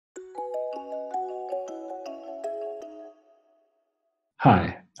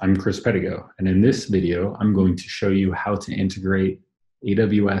Hi, I'm Chris Pedigo, and in this video, I'm going to show you how to integrate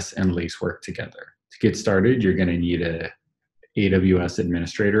AWS and Lacework together. To get started, you're going to need a AWS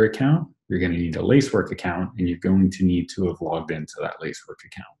administrator account, you're going to need a Lacework account, and you're going to need to have logged into that Lacework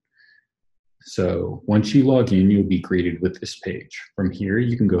account. So once you log in, you'll be greeted with this page. From here,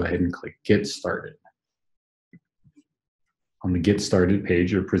 you can go ahead and click Get Started. On the Get Started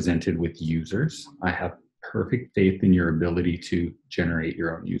page, you're presented with users. I have perfect faith in your ability to generate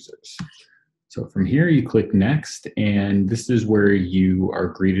your own users. So from here, you click Next, and this is where you are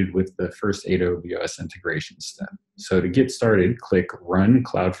greeted with the first AWS integration step. So to get started, click Run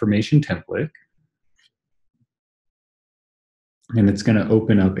CloudFormation Template, and it's going to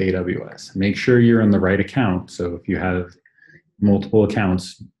open up AWS. Make sure you're on the right account. So if you have multiple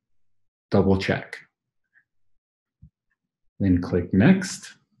accounts, double check. Then click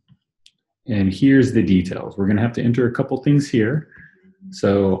Next. And here's the details. We're going to have to enter a couple things here.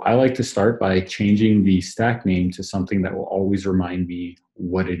 So I like to start by changing the stack name to something that will always remind me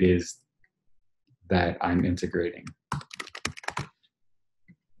what it is that I'm integrating.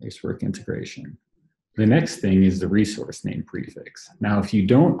 Lacework integration. The next thing is the resource name prefix. Now, if you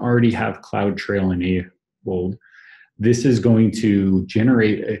don't already have CloudTrail enabled, this is going to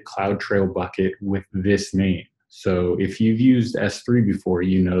generate a CloudTrail bucket with this name. So if you've used S3 before,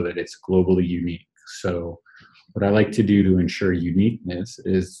 you know that it's globally unique. So what I like to do to ensure uniqueness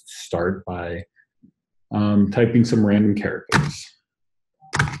is start by typing some random characters.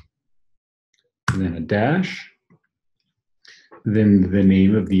 And then a dash, then the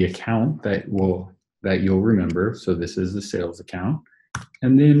name of the account that you'll remember. So this is the sales account.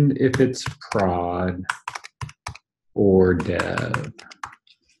 And then if it's prod or dev,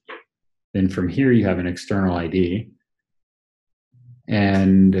 then from here you have an external ID.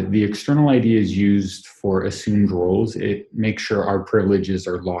 And the external ID is used for assumed roles. It makes sure our privileges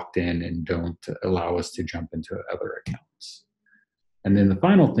are locked in and don't allow us to jump into other accounts. And then the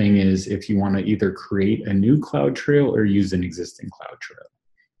final thing is if you want to either create a new CloudTrail or use an existing CloudTrail.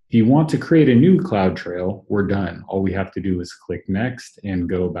 If you want to create a new CloudTrail, we're done. All we have to do is click Next and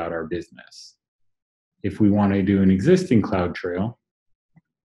go about our business. If we want to do an existing CloudTrail,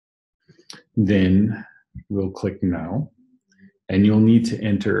 then we'll click No, and you'll need to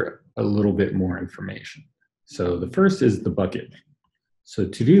enter a little bit more information. So the first is the bucket name. So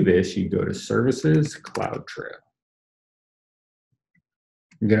to do this, you go to Services, CloudTrail.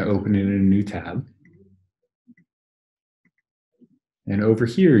 I'm going to open it in a new tab. And over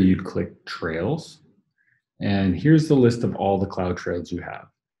here, you'd click Trails. And here's the list of all the CloudTrails you have.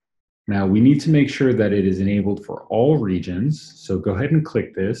 Now, we need to make sure that it is enabled for all regions. So go ahead and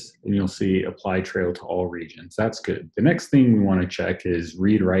click this, and you'll see Apply Trail to all regions. That's good. The next thing we want to check is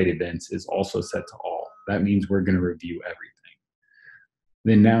Read-Write Events is also set to all. That means we're going to review everything.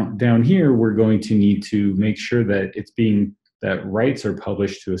 Then now down here, we're going to need to make sure that that writes are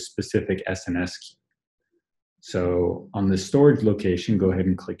published to a specific SNS key. So on the storage location, go ahead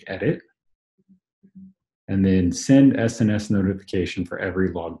and click Edit. And then send SNS notification for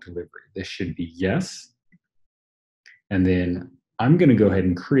every log delivery. This should be yes. And then I'm going to go ahead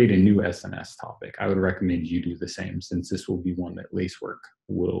and create a new SNS topic. I would recommend you do the same since this will be one that Lacework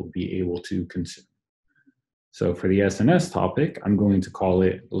will be able to consume. So for the SNS topic, I'm going to call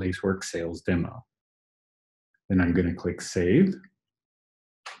it Lacework Sales Demo. Then I'm going to click Save.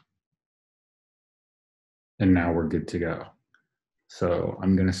 And now we're good to go. So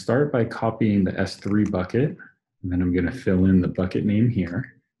I'm going to start by copying the S3 bucket, and then I'm going to fill in the bucket name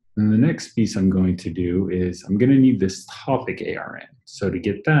here. And the next piece I'm going to do is I'm going to need this topic ARN. So to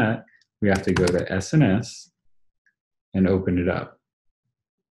get that, we have to go to SNS and open it up.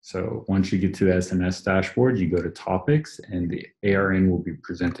 So once you get to the SNS dashboard, you go to Topics, and the ARN will be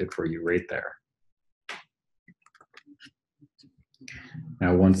presented for you right there.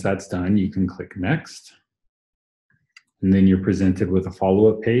 Now, once that's done, you can click Next. And then you're presented with a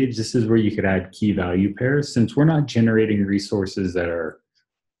follow-up page. This is where you could add key value pairs. Since we're not generating resources that are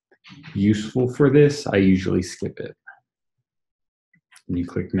useful for this, I usually skip it. And you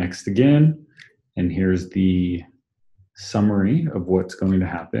click Next again, and here's the summary of what's going to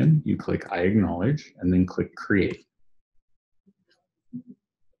happen. You click I acknowledge, and then click Create.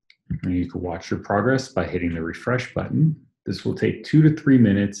 And you can watch your progress by hitting the refresh button. This will take 2 to 3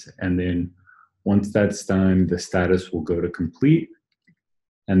 minutes, and then once that's done, the status will go to complete.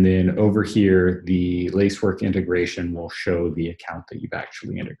 And then over here, the Lacework integration will show the account that you've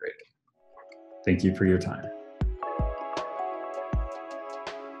actually integrated. Thank you for your time.